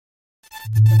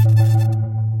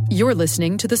You're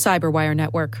listening to the Cyberwire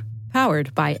Network,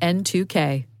 powered by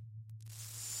N2K.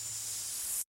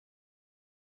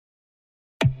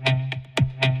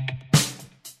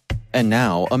 And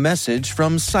now, a message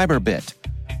from Cyberbit.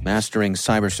 Mastering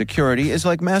cybersecurity is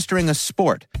like mastering a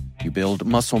sport. You build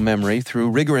muscle memory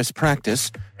through rigorous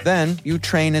practice, then you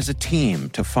train as a team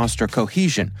to foster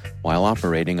cohesion while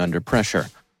operating under pressure.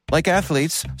 Like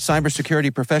athletes,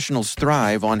 cybersecurity professionals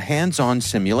thrive on hands-on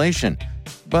simulation.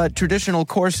 But traditional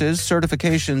courses,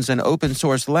 certifications, and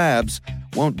open-source labs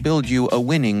won't build you a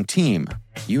winning team.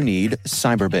 You need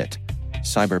Cyberbit.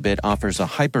 Cyberbit offers a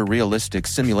hyper-realistic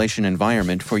simulation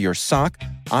environment for your SOC,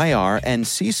 IR, and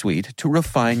C-suite to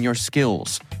refine your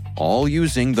skills, all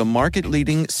using the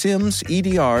market-leading SIMs,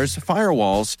 EDRs,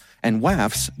 firewalls, and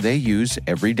WAFs they use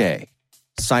every day.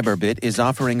 Cyberbit is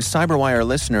offering Cyberwire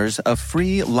listeners a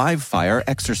free live-fire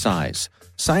exercise.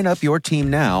 Sign up your team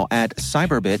now at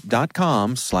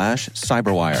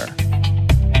cyberbit.com/cyberwire.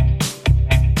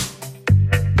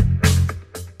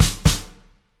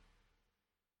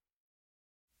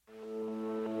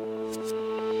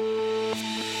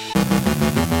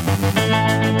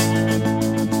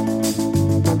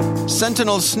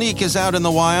 SentinelSneak is out in the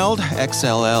wild.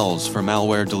 XLLs for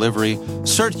malware delivery.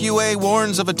 CERT UA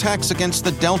warns of attacks against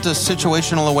the Delta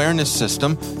Situational Awareness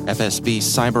System. FSB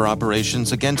cyber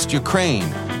operations against Ukraine.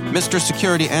 Mr.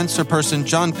 Security Answer Person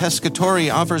John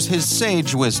Pescatori offers his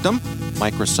sage wisdom.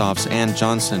 Microsoft's Ann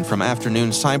Johnson from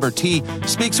Afternoon Cyber Tea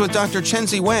speaks with Dr.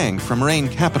 Chenzi Wang from Rain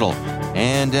Capital.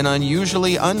 And an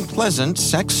unusually unpleasant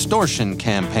sextortion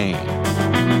campaign.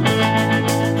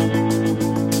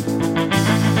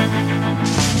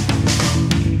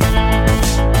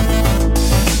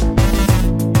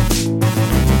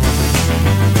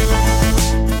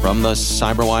 From the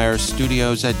Cyberwire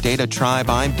studios at Data Tribe,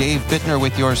 I'm Dave Bittner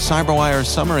with your Cyberwire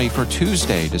summary for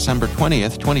Tuesday, December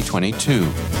 20th, 2022.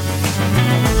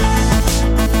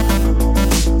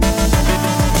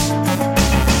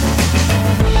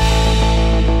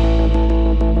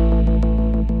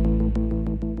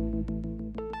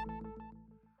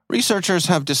 Researchers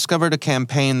have discovered a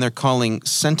campaign they're calling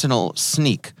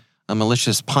SentinelSneak, a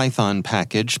malicious Python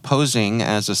package posing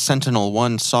as a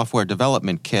Sentinel-1 software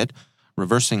development kit.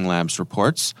 Reversing Labs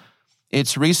reports.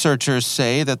 Its researchers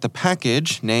say that the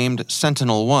package, named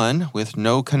Sentinel-1, with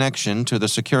no connection to the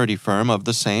security firm of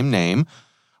the same name,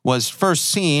 was first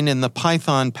seen in the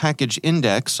Python package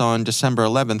index on December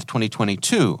 11,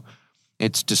 2022.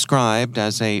 It's described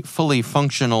as a fully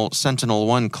functional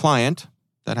Sentinel-1 client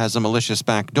that has a malicious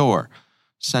backdoor.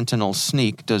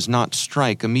 SentinelSneak does not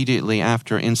strike immediately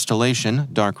after installation,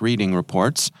 Dark Reading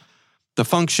reports. The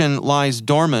function lies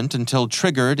dormant until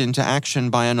triggered into action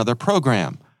by another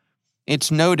program.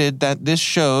 It's noted that this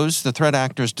shows the threat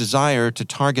actor's desire to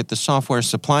target the software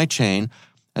supply chain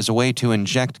as a way to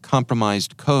inject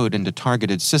compromised code into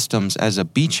targeted systems as a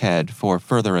beachhead for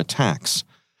further attacks.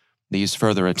 These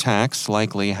further attacks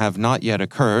likely have not yet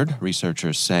occurred,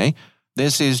 researchers say.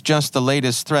 This is just the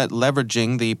latest threat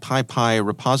leveraging the PyPy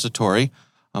repository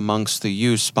amongst the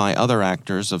use by other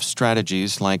actors of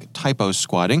strategies like typo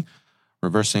squatting,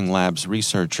 Reversing Labs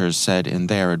researchers said in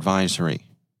their advisory.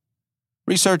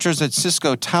 Researchers at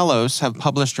Cisco Talos have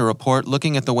published a report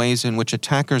looking at the ways in which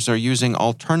attackers are using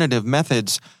alternative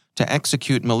methods to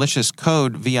execute malicious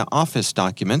code via Office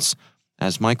documents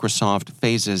as Microsoft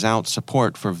phases out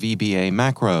support for VBA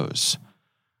macros.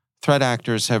 Threat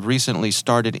actors have recently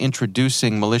started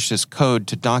introducing malicious code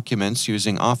to documents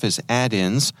using Office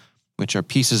add-ins, which are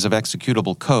pieces of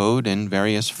executable code in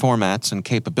various formats and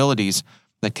capabilities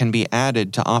that can be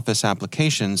added to Office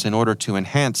applications in order to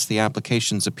enhance the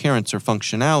application's appearance or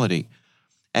functionality.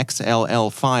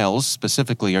 XLL files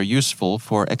specifically are useful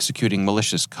for executing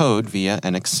malicious code via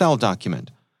an Excel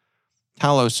document.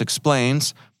 Talos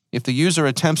explains, if the user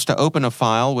attempts to open a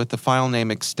file with the file name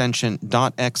extension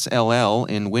 .xll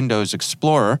in Windows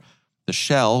Explorer, the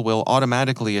shell will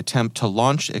automatically attempt to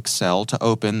launch Excel to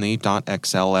open the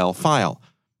 .xll file.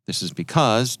 This is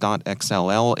because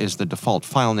 .xll is the default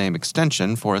file name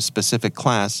extension for a specific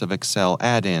class of Excel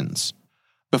add-ins.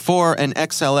 Before an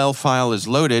XLL file is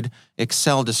loaded,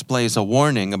 Excel displays a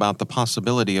warning about the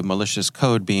possibility of malicious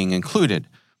code being included.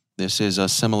 This is a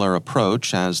similar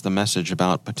approach as the message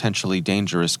about potentially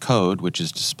dangerous code, which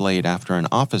is displayed after an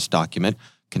Office document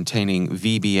containing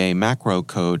VBA macro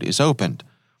code is opened.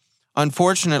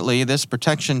 Unfortunately, this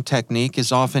protection technique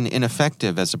is often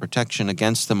ineffective as a protection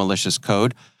against the malicious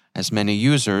code, as many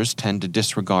users tend to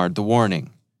disregard the warning.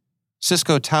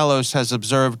 Cisco Talos has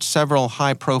observed several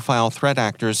high-profile threat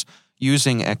actors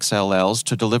using XLLs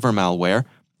to deliver malware,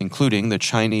 including the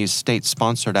Chinese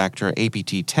state-sponsored actor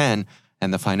APT-10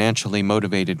 and the financially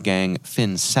motivated gang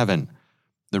Fin7.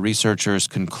 The researchers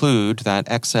conclude that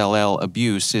XLL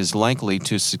abuse is likely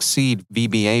to succeed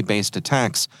VBA-based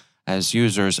attacks as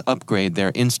users upgrade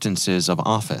their instances of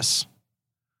Office.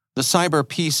 The Cyber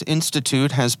Peace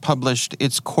Institute has published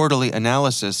its quarterly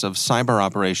analysis of cyber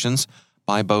operations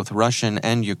by both Russian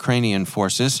and Ukrainian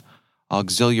forces.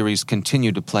 Auxiliaries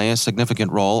continue to play a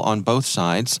significant role on both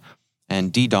sides,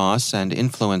 and DDoS and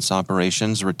influence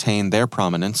operations retain their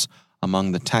prominence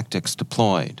among the tactics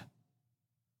deployed.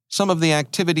 Some of the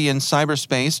activity in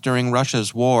cyberspace during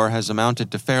Russia's war has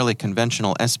amounted to fairly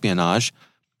conventional espionage.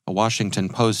 A Washington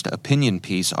Post opinion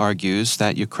piece argues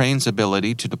that Ukraine's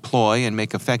ability to deploy and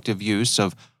make effective use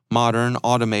of modern,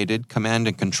 automated command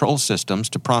and control systems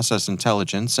to process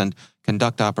intelligence and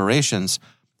conduct operations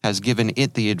has given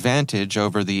it the advantage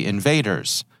over the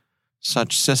invaders.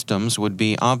 Such systems would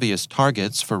be obvious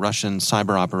targets for Russian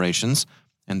cyber operations,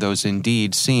 and those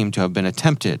indeed seem to have been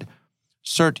attempted.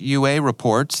 CERT-UA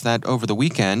reports that over the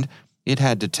weekend, it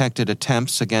had detected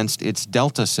attempts against its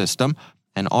Delta system,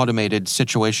 an automated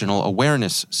situational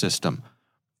awareness system.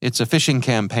 It's a phishing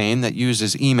campaign that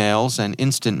uses emails and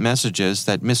instant messages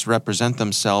that misrepresent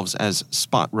themselves as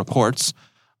spot reports,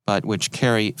 but which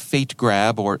carry fate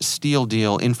grab or steal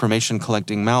deal information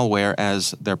collecting malware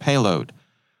as their payload.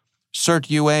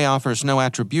 CERT-UA offers no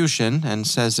attribution and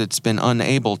says it's been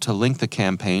unable to link the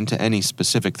campaign to any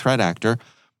specific threat actor,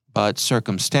 but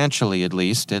circumstantially at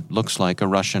least, it looks like a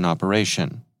Russian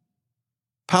operation.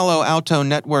 Palo Alto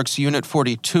Network's Unit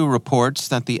 42 reports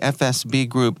that the FSB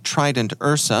group Trident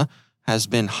Ursa has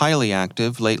been highly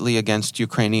active lately against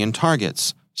Ukrainian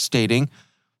targets, stating,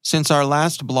 "Since our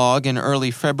last blog in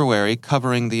early February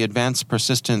covering the advanced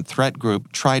persistent threat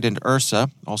group Trident Ursa,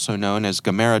 also known as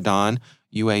Gameradon,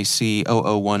 UAC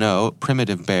 0010,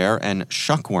 Primitive Bear, and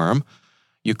Shuckworm,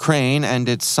 Ukraine and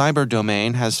its cyber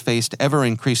domain has faced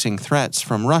ever-increasing threats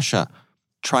from Russia.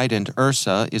 Trident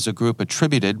Ursa is a group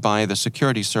attributed by the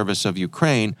Security Service of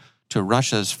Ukraine to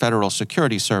Russia's Federal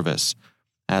Security Service.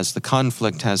 As the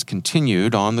conflict has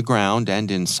continued on the ground and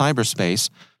in cyberspace,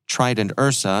 Trident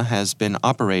Ursa has been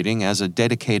operating as a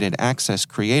dedicated access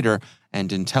creator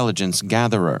and intelligence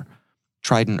gatherer.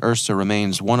 Trident Ursa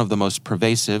remains one of the most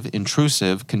pervasive,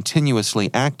 intrusive, continuously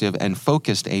active, and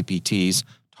focused APTs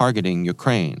targeting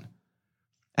Ukraine.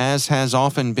 As has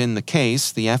often been the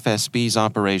case, the FSB's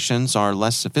operations are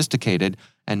less sophisticated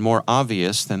and more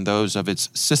obvious than those of its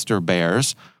sister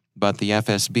bears, but the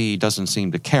FSB doesn't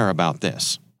seem to care about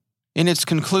this. In its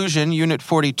conclusion, Unit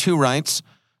 42 writes,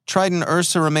 Trident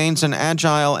Ursa remains an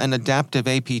agile and adaptive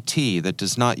APT that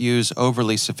does not use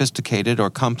overly sophisticated or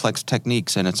complex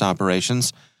techniques in its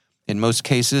operations. In most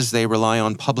cases, they rely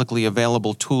on publicly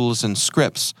available tools and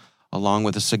scripts, along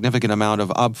with a significant amount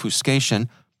of obfuscation,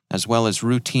 as well as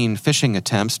routine phishing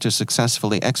attempts to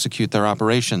successfully execute their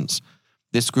operations.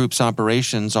 This group's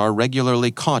operations are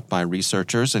regularly caught by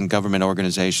researchers and government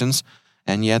organizations,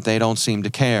 and yet they don't seem to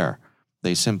care.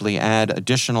 They simply add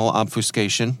additional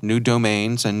obfuscation, new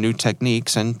domains, and new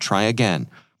techniques and try again,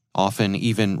 often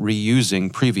even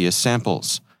reusing previous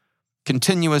samples.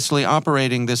 Continuously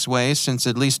operating this way since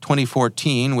at least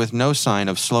 2014 with no sign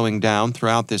of slowing down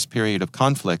throughout this period of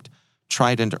conflict,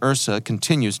 Trident Ursa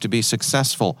continues to be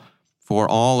successful. For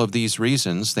all of these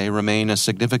reasons, they remain a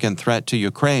significant threat to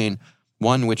Ukraine,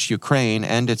 one which Ukraine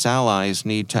and its allies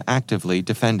need to actively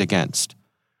defend against.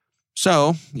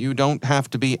 So, you don't have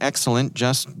to be excellent,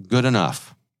 just good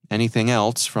enough. Anything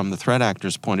else, from the threat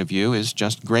actor's point of view, is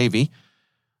just gravy.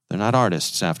 They're not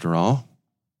artists, after all.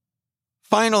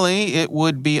 Finally, it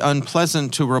would be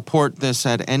unpleasant to report this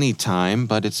at any time,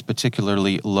 but it's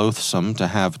particularly loathsome to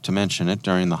have to mention it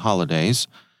during the holidays.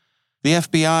 The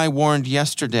FBI warned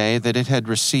yesterday that it had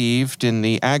received, in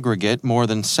the aggregate, more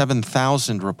than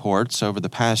 7,000 reports over the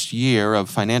past year of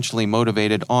financially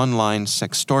motivated online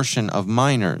sextortion of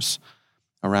minors.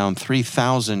 Around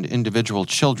 3,000 individual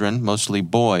children, mostly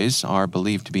boys, are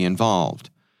believed to be involved.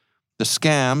 The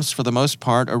scams, for the most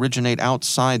part, originate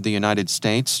outside the United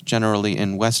States, generally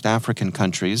in West African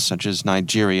countries such as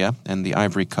Nigeria and the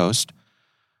Ivory Coast.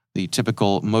 The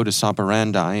typical modus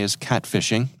operandi is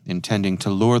catfishing, intending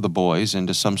to lure the boys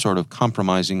into some sort of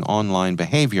compromising online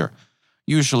behavior,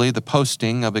 usually the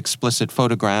posting of explicit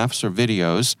photographs or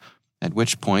videos, at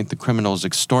which point the criminals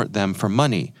extort them for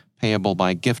money, payable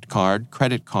by gift card,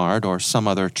 credit card, or some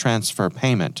other transfer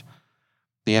payment.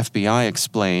 The FBI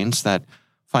explains that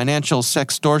financial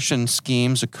sextortion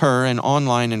schemes occur in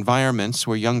online environments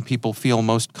where young people feel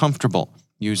most comfortable,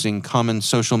 using common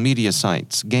social media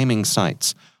sites, gaming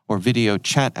sites, or video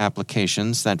chat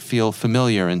applications that feel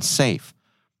familiar and safe.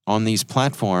 On these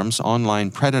platforms,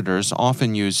 online predators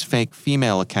often use fake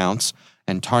female accounts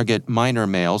and target minor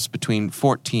males between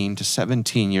 14 to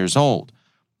 17 years old,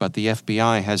 but the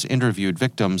FBI has interviewed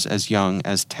victims as young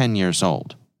as 10 years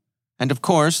old. And of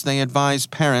course, they advise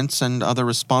parents and other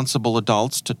responsible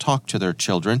adults to talk to their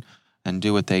children and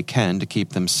do what they can to keep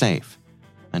them safe.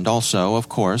 And also, of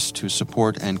course, to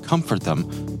support and comfort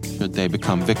them should they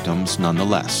become victims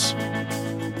nonetheless.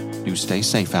 Do stay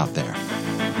safe out there.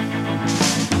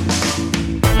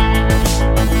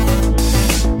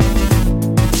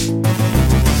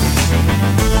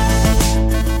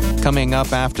 Coming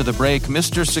up after the break,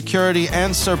 Mr. Security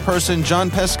Answer Person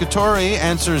John Pescatori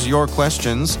answers your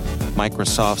questions.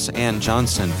 Microsoft's Ann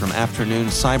Johnson from Afternoon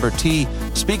Cyber Tea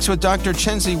speaks with Dr.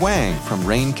 Chenzi Wang from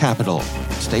Rain Capital.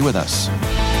 Stay with us.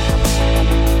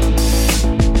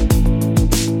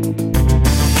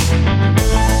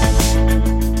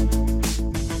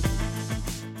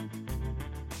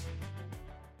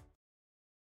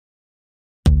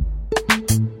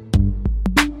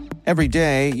 Every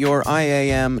day, your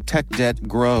IAM tech debt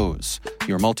grows.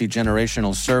 Your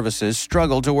multi-generational services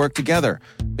struggle to work together.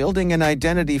 Building an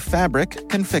identity fabric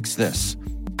can fix this.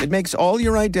 It makes all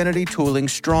your identity tooling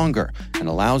stronger and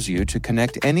allows you to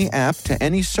connect any app to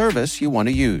any service you want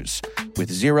to use,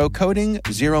 with zero coding,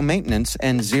 zero maintenance,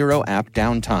 and zero app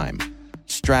downtime.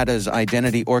 Strata's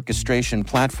identity orchestration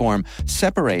platform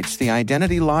separates the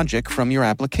identity logic from your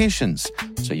applications,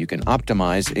 so you can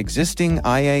optimize existing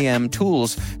IAM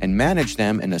tools and manage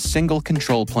them in a single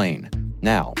control plane.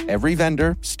 Now, every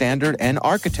vendor, standard, and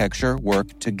architecture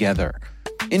work together.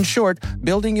 In short,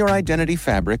 building your identity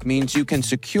fabric means you can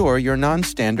secure your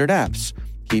non-standard apps,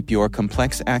 keep your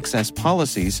complex access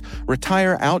policies,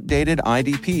 retire outdated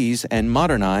IDPs, and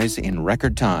modernize in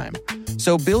record time.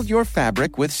 So build your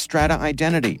fabric with Strata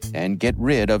Identity and get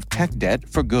rid of tech debt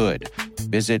for good.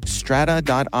 Visit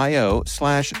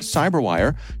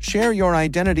strata.io/cyberwire, share your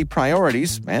identity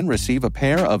priorities, and receive a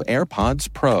pair of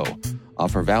AirPods Pro.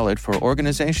 Offer valid for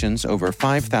organizations over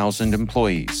 5,000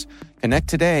 employees. Connect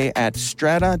today at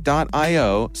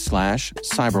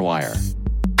strata.io/cyberwire.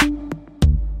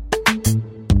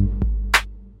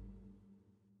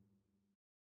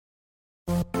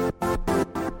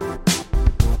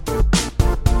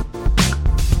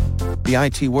 The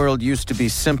IT world used to be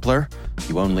simpler.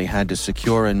 You only had to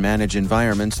secure and manage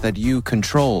environments that you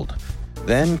controlled.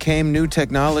 Then came new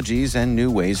technologies and new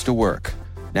ways to work.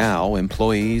 Now,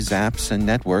 employees, apps, and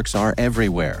networks are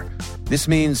everywhere. This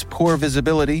means poor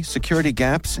visibility, security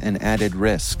gaps, and added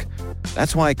risk.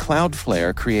 That's why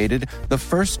Cloudflare created the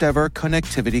first-ever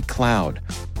connectivity cloud.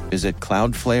 Visit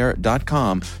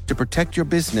cloudflare.com to protect your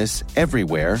business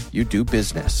everywhere you do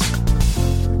business.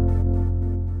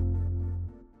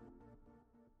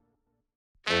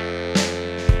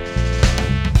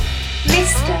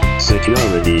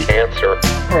 Security Answer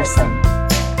Person.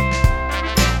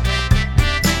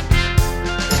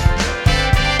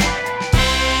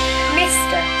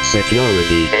 Mr.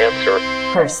 Security Answer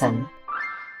Person.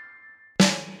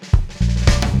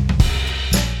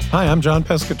 Hi, I'm John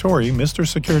Pescatori, Mr.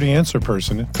 Security Answer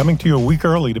Person, coming to you a week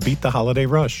early to beat the holiday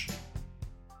rush.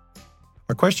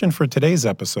 Our question for today's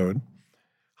episode: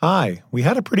 Hi, we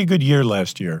had a pretty good year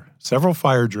last year, several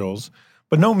fire drills,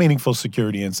 but no meaningful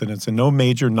security incidents and no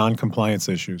major non-compliance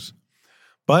issues.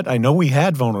 But I know we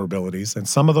had vulnerabilities, and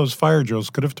some of those fire drills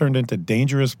could have turned into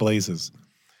dangerous blazes.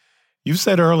 You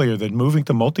said earlier that moving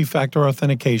to multi-factor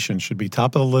authentication should be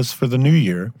top of the list for the new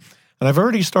year, and I've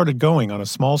already started going on a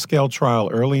small-scale trial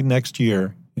early next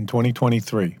year in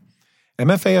 2023.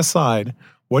 MFA aside,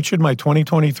 what should my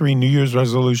 2023 New Year's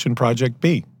resolution project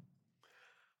be?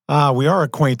 We are a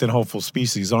quaint and hopeful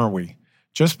species, aren't we?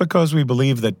 Just because we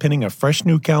believe that pinning a fresh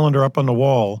new calendar up on the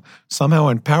wall somehow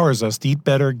empowers us to eat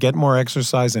better, get more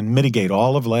exercise, and mitigate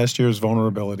all of last year's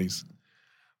vulnerabilities.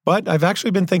 But I've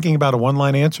actually been thinking about a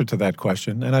one-line answer to that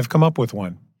question, and I've come up with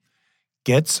one.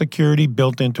 Get security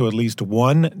built into at least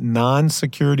one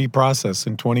non-security process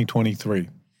in 2023.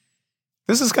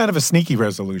 This is kind of a sneaky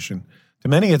resolution. To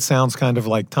many, it sounds kind of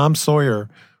like Tom Sawyer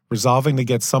resolving to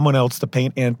get someone else to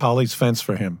paint Aunt Polly's fence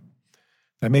for him.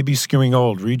 That may be skewing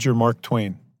old. Read your Mark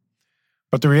Twain.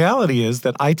 But the reality is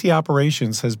that IT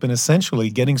operations has been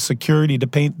essentially getting security to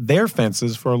paint their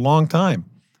fences for a long time.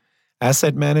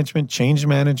 Asset management, change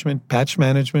management, patch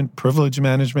management, privilege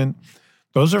management,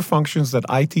 those are functions that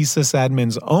IT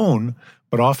sysadmins own,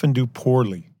 but often do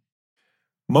poorly.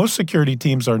 Most security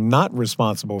teams are not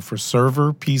responsible for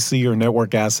server, PC, or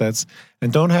network assets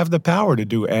and don't have the power to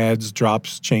do adds,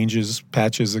 drops, changes,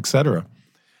 patches, etc.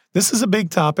 This is a big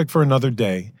topic for another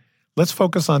day. Let's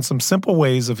focus on some simple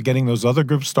ways of getting those other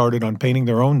groups started on painting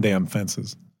their own damn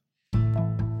fences.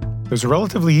 There's a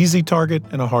relatively easy target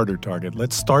and a harder target.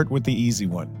 Let's start with the easy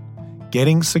one.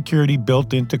 getting security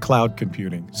built into cloud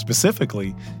computing,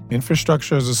 specifically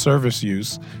infrastructure as a service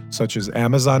use, such as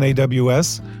Amazon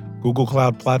AWS, Google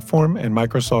Cloud Platform, and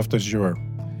Microsoft Azure.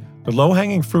 The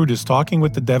low-hanging fruit is talking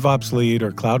with the DevOps lead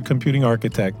or cloud computing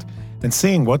architect and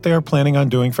seeing what they are planning on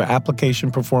doing for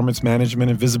application performance management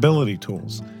and visibility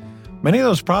tools. Many of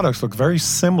those products look very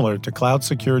similar to cloud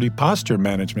security posture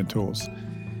management tools.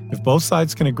 If both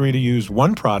sides can agree to use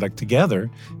one product together,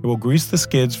 it will grease the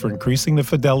skids for increasing the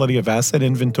fidelity of asset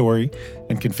inventory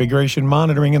and configuration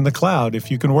monitoring in the cloud if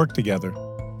you can work together.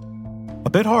 A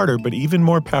bit harder, but even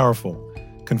more powerful.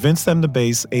 Convince them to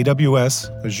base AWS,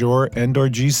 Azure, and/or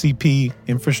GCP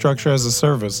infrastructure as a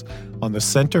service on the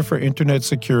Center for Internet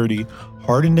Security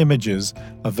hardened images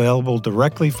available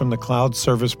directly from the cloud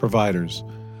service providers.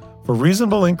 For a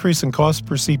reasonable increase in cost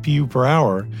per CPU per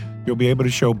hour, you'll be able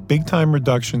to show big-time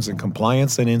reductions in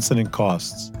compliance and incident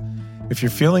costs. If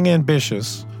you're feeling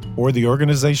ambitious or the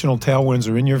organizational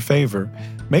tailwinds are in your favor,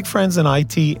 make friends in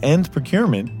IT and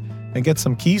procurement and get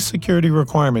some key security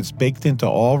requirements baked into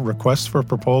all requests for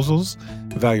proposals,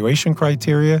 evaluation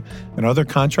criteria, and other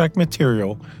contract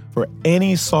material for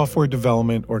any software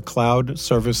development or cloud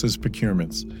services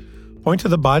procurements. Point to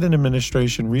the Biden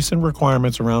administration recent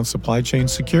requirements around supply chain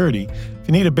security if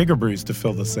you need a bigger breeze to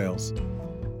fill the sales.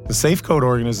 The SafeCode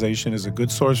organization is a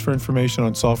good source for information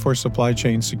on software supply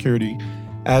chain security,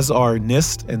 as are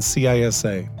NIST and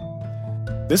CISA.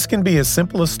 This can be as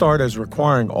simple a start as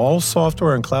requiring all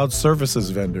software and cloud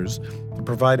services vendors to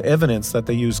provide evidence that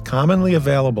they use commonly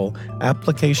available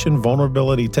application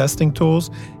vulnerability testing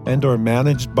tools and/or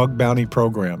managed bug bounty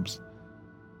programs.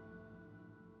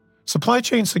 Supply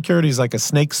chain security is like a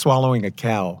snake swallowing a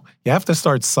cow. You have to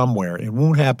start somewhere. It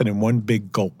won't happen in one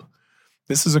big gulp.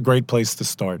 This is a great place to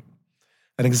start.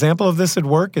 An example of this at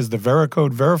work is the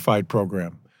Veracode Verified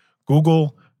program.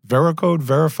 Google Veracode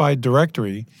Verified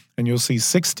Directory, and you'll see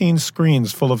 16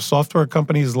 screens full of software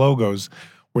companies' logos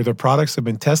where their products have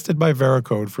been tested by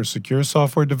Veracode for secure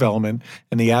software development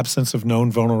in the absence of known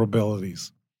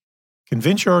vulnerabilities.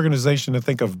 Convince your organization to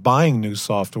think of buying new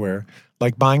software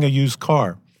like buying a used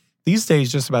car. These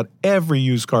days, just about every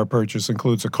used car purchase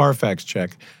includes a Carfax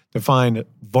check to find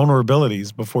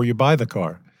vulnerabilities before you buy the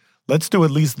car. Let's do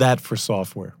at least that for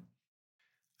software.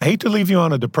 I hate to leave you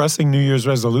on a depressing New Year's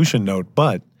resolution note,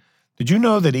 but did you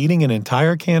know that eating an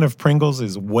entire can of Pringles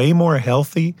is way more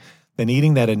healthy than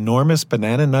eating that enormous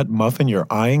banana nut muffin you're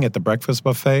eyeing at the breakfast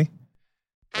buffet?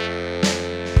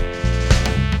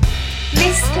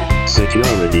 Mr.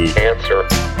 Security Answer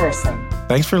Person.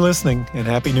 Thanks for listening, and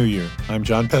Happy New Year. I'm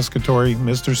John Pescatori,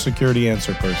 Mr. Security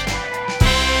Answer Person.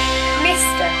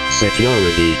 Mr.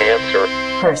 Security Answer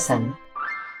Person.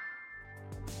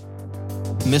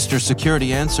 Mr.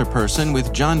 Security Answer Person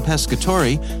with John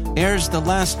Pescatori airs the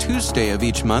last Tuesday of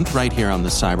each month right here on the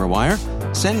Cyberwire.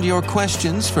 Send your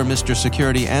questions for Mr.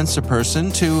 Security Answer Person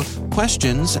to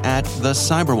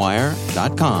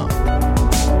questions@thecyberwire.com.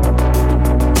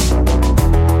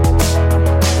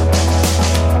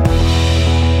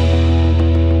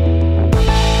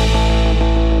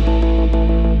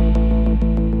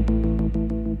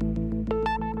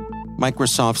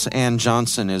 Microsoft's Ann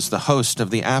Johnson is the host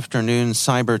of the Afternoon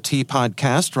Cyber Tea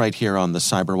podcast right here on the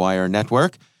Cyberwire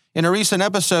network. In a recent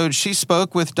episode, she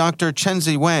spoke with Dr.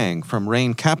 Chenzi Wang from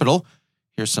Rain Capital.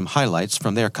 Here's some highlights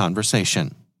from their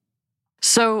conversation.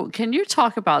 So can you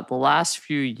talk about the last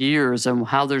few years and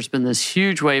how there's been this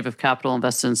huge wave of capital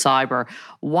invested in cyber?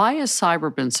 Why has cyber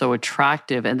been so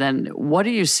attractive? And then what are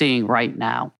you seeing right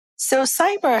now? So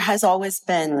cyber has always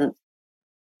been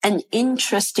an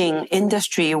interesting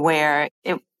industry where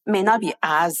it may not be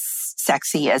as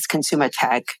sexy as consumer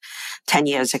tech 10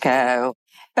 years ago,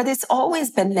 but it's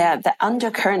always been there, the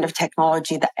undercurrent of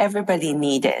technology that everybody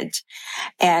needed.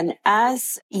 And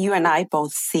as you and I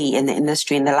both see in the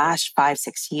industry in the last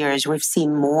 5-6 years, we've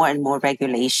seen more and more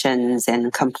regulations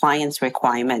and compliance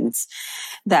requirements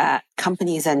that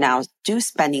companies are now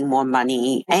spending more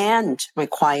money and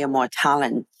require more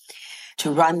talent to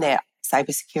run their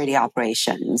cybersecurity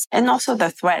operations. And also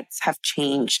the threats have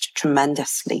changed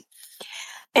tremendously.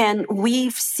 And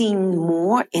we've seen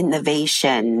more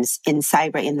innovations in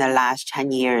cyber in the last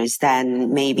 10 years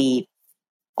than maybe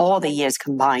all the years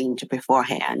combined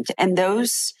beforehand. And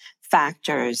those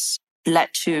factors led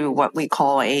to what we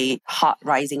call a hot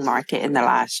rising market in the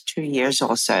last 2 years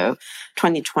or so,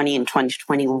 2020 and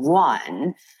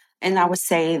 2021. And I would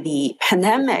say the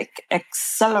pandemic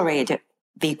accelerated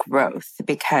the growth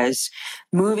because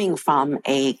moving from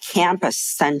a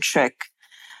campus-centric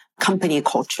company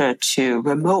culture to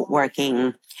remote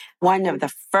working, one of the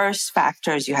first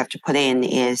factors you have to put in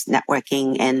is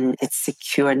networking, and it's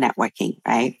secure networking,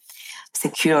 right?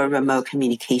 secure remote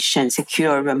communication,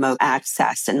 secure remote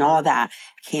access, and all that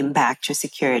came back to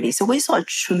security. So we saw a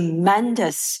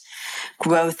tremendous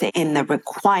growth in the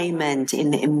requirement,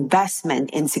 in the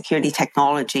investment in security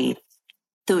technology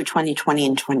through 2020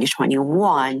 and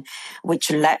 2021, which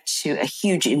led to a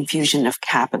huge infusion of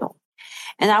capital.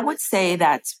 And I would say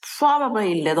that's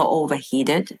probably a little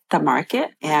overheated the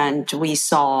market. And we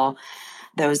saw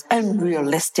those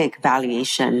unrealistic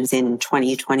valuations in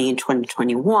 2020 and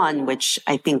 2021, which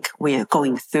I think we're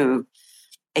going through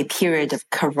a period of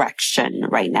correction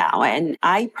right now. And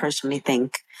I personally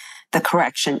think the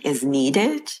correction is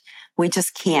needed. We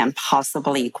just can't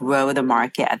possibly grow the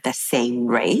market at the same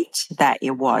rate that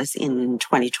it was in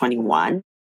 2021.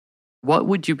 What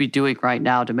would you be doing right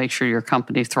now to make sure your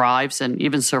company thrives and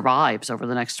even survives over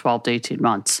the next 12 to 18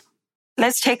 months?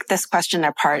 Let's take this question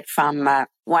apart from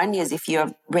one is if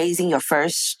you're raising your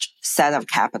first set of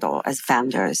capital as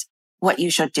founders, what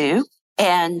you should do.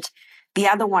 And the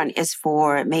other one is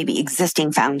for maybe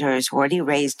existing founders who already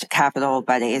raised capital,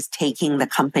 but is taking the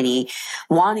company,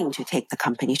 wanting to take the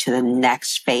company to the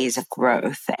next phase of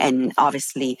growth, and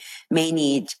obviously may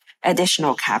need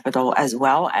additional capital as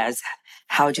well as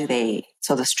how do they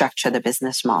sort of structure the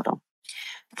business model.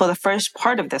 For the first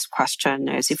part of this question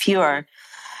is if you are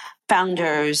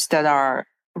founders that are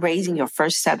raising your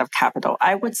first set of capital,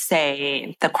 I would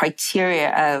say the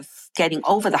criteria of getting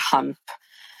over the hump,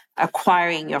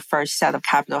 acquiring your first set of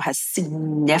capital has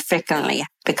significantly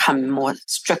become more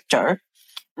stricter,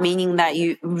 meaning that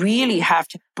you really have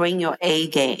to bring your A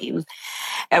game.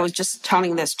 I was just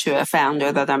telling this to a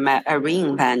founder that I met at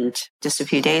reInvent just a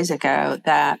few days ago,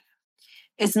 that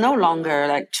it's no longer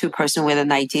like two-person with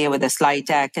an idea with a slide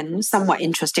deck and somewhat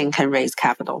interesting can raise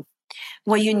capital.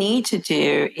 What you need to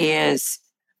do is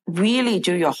really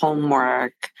do your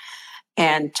homework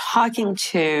and talking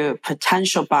to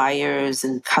potential buyers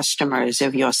and customers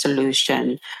of your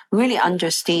solution, really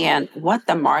understand what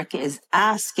the market is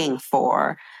asking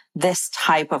for this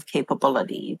type of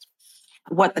capability,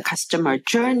 what the customer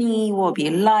journey will be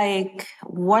like,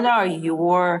 what are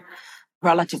your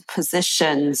relative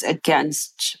positions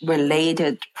against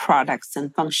related products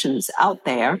and functions out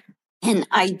there. And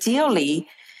ideally,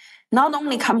 not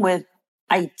only come with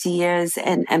ideas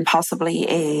and possibly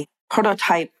a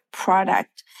prototype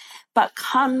product, but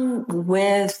come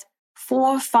with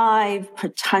 4 or 5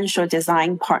 potential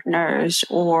design partners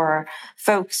or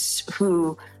folks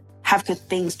who have good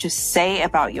things to say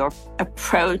about your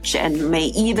approach and may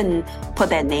even put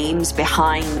their names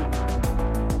behind.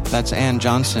 That's Ann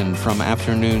Johnson from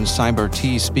Afternoon Cyber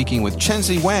Tea speaking with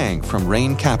Chenzi Wang from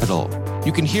Rain Capital.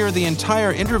 You can hear the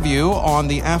entire interview on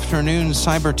the Afternoon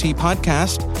Cyber Tea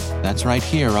podcast. That's right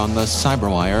here on the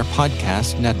CyberWire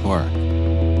Podcast Network.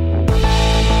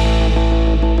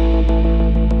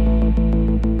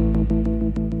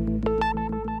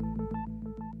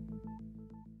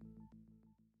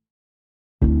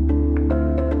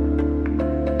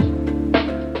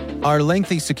 Are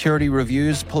lengthy security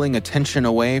reviews pulling attention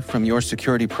away from your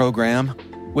security program?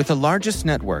 With the largest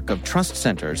network of trust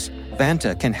centers,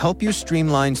 Vanta can help you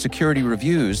streamline security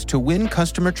reviews to win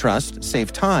customer trust,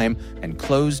 save time, and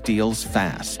close deals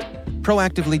fast.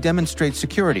 Proactively demonstrate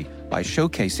security by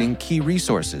showcasing key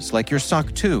resources like your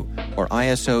SOC 2 or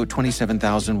ISO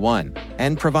 27001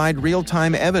 and provide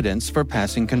real-time evidence for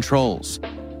passing controls.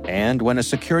 And when a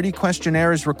security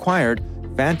questionnaire is required,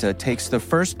 Vanta takes the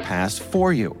first pass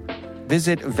for you.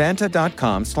 Visit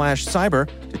vanta.com/cyber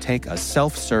to take a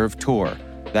self-serve tour.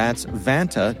 That's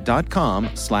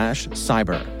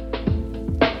vanta.com/cyber.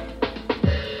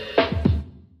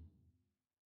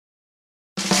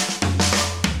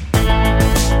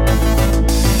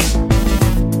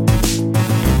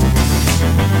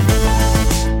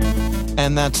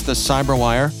 And that's the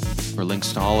CyberWire. For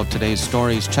links to all of today's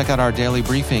stories, check out our daily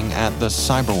briefing at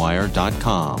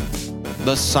thecyberwire.com.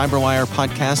 The CyberWire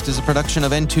podcast is a production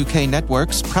of N2K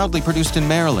Networks, proudly produced in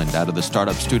Maryland out of the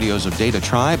startup studios of Data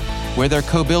Tribe, where they're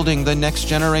co-building the next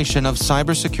generation of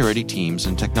cybersecurity teams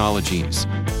and technologies.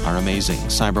 Our amazing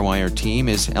CyberWire team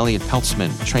is Elliot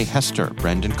Peltzman, Trey Hester,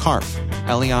 Brendan Karp,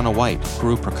 Eliana White,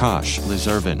 Guru Prakash, Liz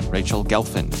Irvin, Rachel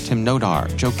Gelfin, Tim Nodar,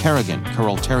 Joe Kerrigan,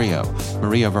 Carol Terrio,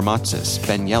 Maria Vermatzis,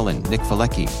 Ben Yellen, Nick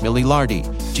Valecki, Millie Lardy,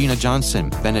 Gina Johnson,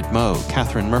 Bennett Moe,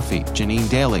 Catherine Murphy, Janine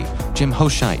Daly, Jim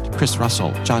Hoshite, Chris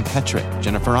Russell, John Petrick,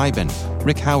 Jennifer Iben,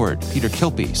 Rick Howard, Peter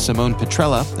Kilpie, Simone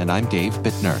Petrella, and I'm Dave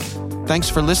Bittner. Thanks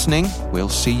for listening. We'll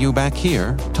see you back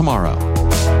here tomorrow.